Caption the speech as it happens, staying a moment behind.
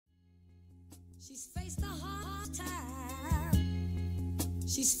She's faced a hard time.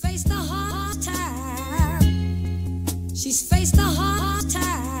 She's faced a hard time. She's faced a hard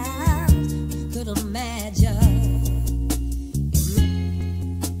time. Could imagine.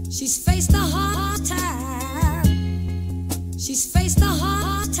 She's faced a hard time. She's faced a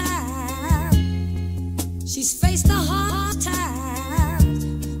hard time. She's faced a hard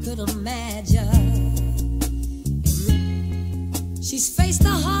time. Could imagine. She's faced a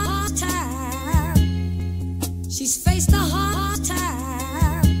hard time. She's faced a hard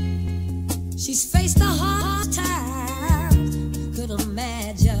time. She's faced a hard time. Could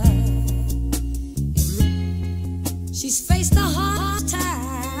imagine. She's faced a hard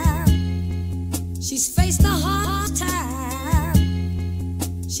time. She's faced a hard time.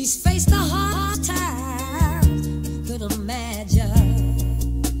 She's faced a hard time. Could imagine.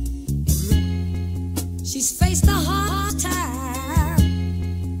 She's faced a hard time.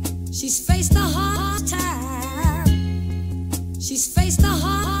 She's faced a hard time. She's faced a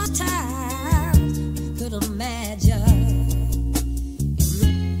hard time. Could imagine.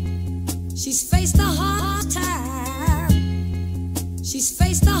 She's faced a hard time. She's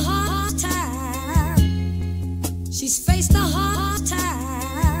faced a hard time. She's faced a hard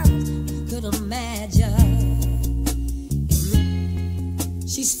time. Could imagine.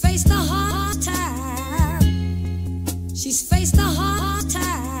 She's faced a hard time. She's faced a hard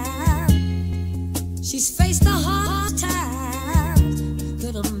time. She's faced a hard time.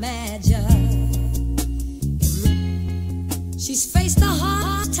 Could imagine. She's faced a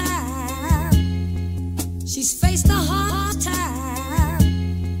hard time. She's faced a hard time.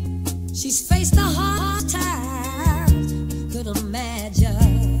 She's faced a hard time. Could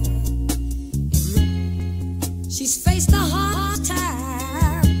imagine. She's faced a hard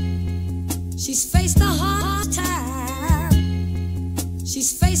time. She's faced a hard time.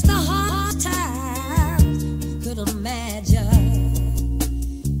 She's faced a hard time. Could imagine.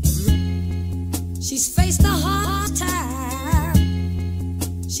 She's faced a hard time.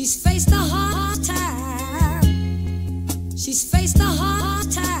 She's faced a hard time. She's faced a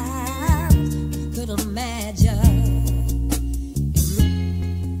hard time. Could imagine.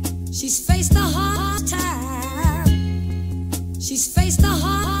 She's faced a hard time. She's faced a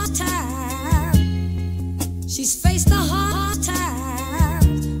hard time. She's faced a hard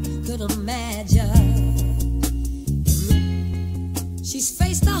time. Could imagine. She's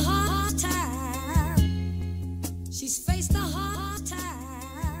faced a hard time. She's faced a